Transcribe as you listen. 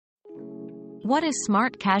What is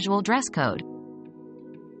smart casual dress code?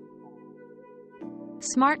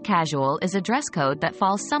 Smart casual is a dress code that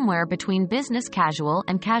falls somewhere between business casual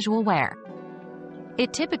and casual wear.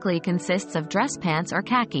 It typically consists of dress pants or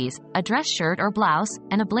khakis, a dress shirt or blouse,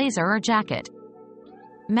 and a blazer or jacket.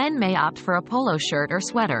 Men may opt for a polo shirt or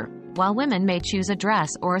sweater, while women may choose a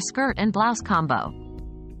dress or a skirt and blouse combo.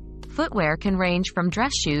 Footwear can range from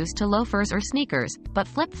dress shoes to loafers or sneakers, but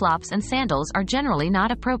flip-flops and sandals are generally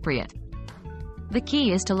not appropriate. The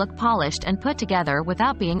key is to look polished and put together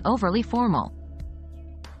without being overly formal.